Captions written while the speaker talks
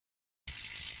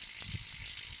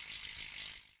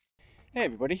Hey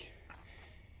everybody.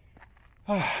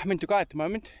 I'm in Dubai at the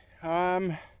moment.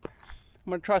 I'm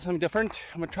going to try something different.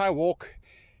 I'm going to try walk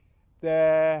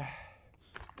the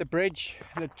bridge,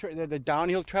 the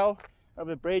downhill trail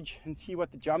over the bridge and see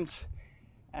what the jumps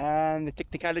and the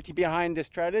technicality behind this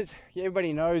trail is.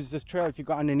 Everybody knows this trail if you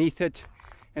go underneath it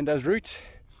and does routes.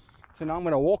 So now I'm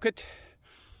going to walk it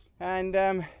and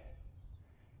then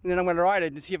I'm going to ride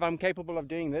it and see if I'm capable of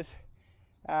doing this.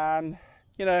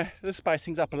 You know, let's spice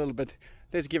things up a little bit.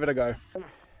 Let's give it a go.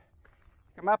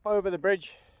 Come up over the bridge,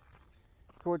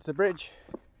 towards the bridge.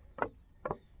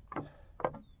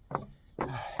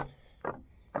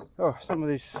 Oh, some of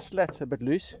these slats are a bit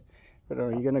loose, but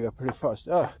you're gonna go pretty fast.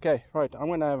 Oh, okay, right.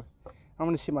 I'm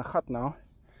gonna see my hut now.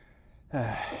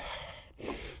 Yep,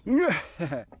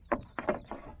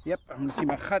 I'm gonna see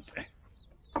my hut.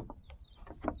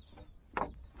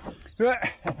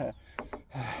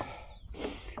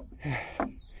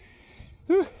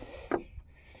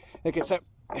 Okay, so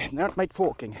not made for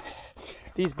walking.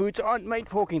 These boots aren't made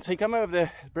for walking. So you come over the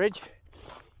bridge,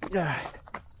 then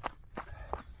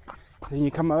you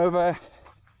come over.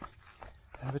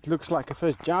 It looks like a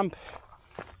first jump.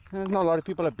 There's not a lot of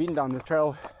people have been down this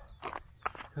trail.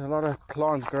 There's a lot of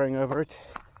plants growing over it.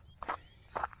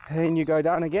 And then you go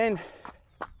down again.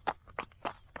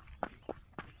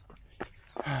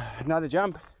 Another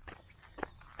jump.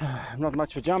 Not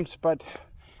much for jumps, but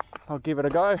I'll give it a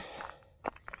go.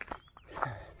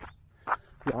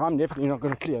 Yeah, I'm definitely not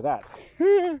going to clear that.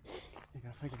 You're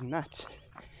freaking nuts.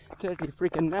 Totally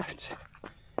freaking nuts.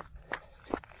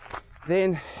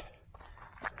 Then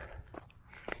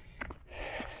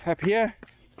up here,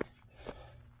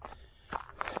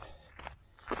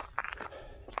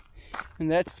 and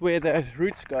that's where the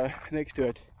roots go next to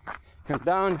it. Come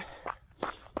down.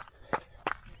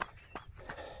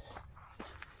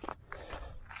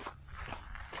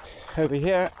 Over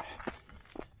here.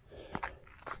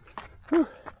 Whew.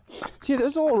 See,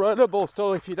 this is all rollable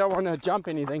still if you don't want to jump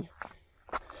anything.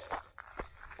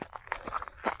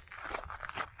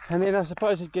 And then I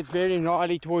suppose it gets very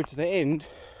gnarly towards the end.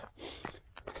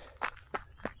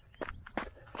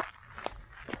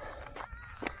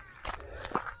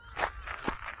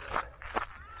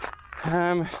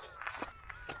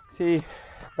 See,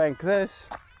 bank this.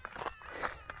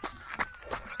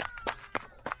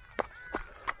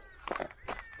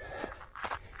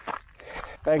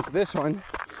 Bank this one,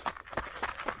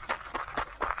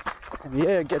 and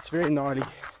yeah, it gets very gnarly.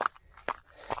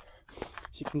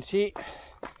 As you can see,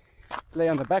 lay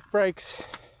on the back brakes.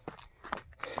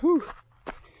 Whew.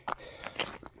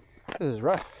 This is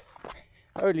rough.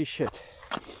 Holy shit.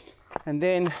 And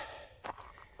then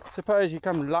suppose you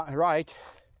come right,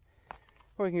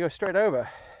 or you can go straight over.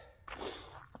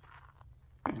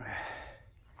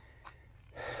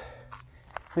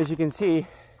 As you can see,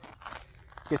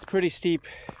 it's pretty steep,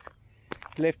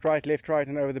 left, right,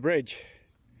 and over the bridge.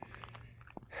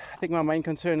 I think my main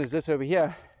concern is this over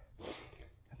here.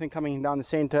 I think coming down the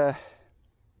center,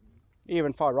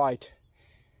 even far right.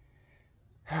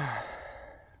 I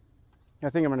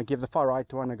think I'm going to give the far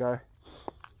right one a go.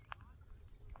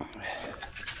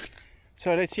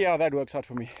 So let's see how that works out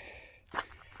for me.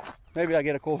 Maybe I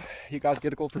get a call, you guys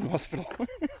get a call from the hospital.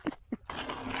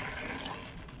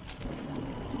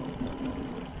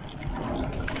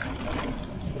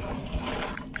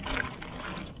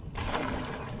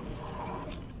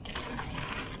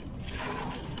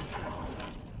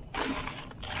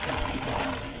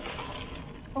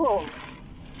 Oh.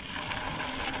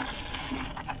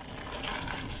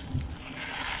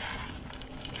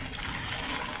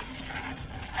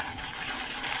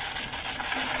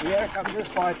 Here comes this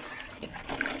fight.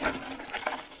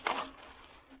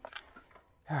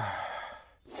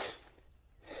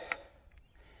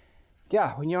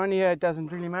 Yeah, when you're on here, it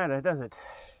doesn't really matter, does it?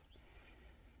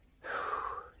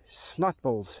 Snot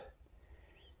balls.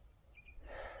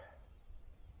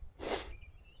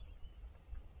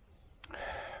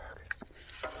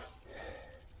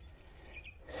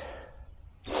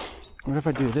 What if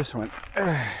I do this one?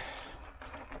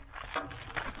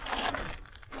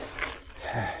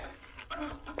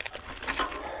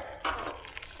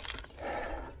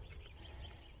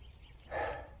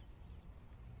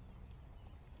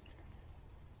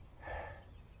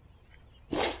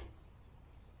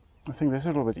 I think this is a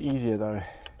little bit easier though.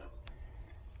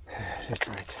 Left,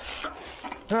 right.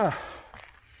 Ah.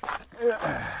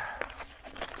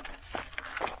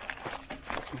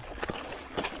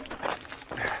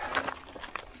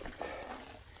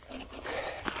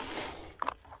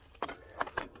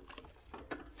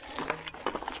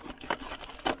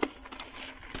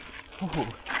 Oh,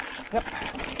 yep,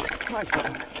 nice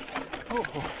one. Oh.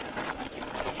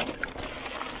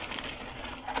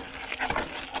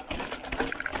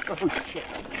 Oh shit.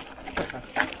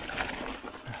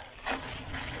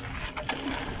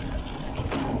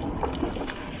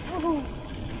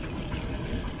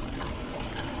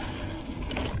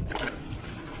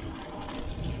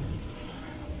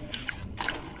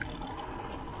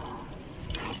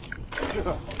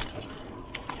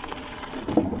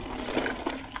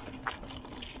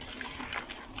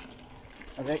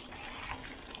 Okay.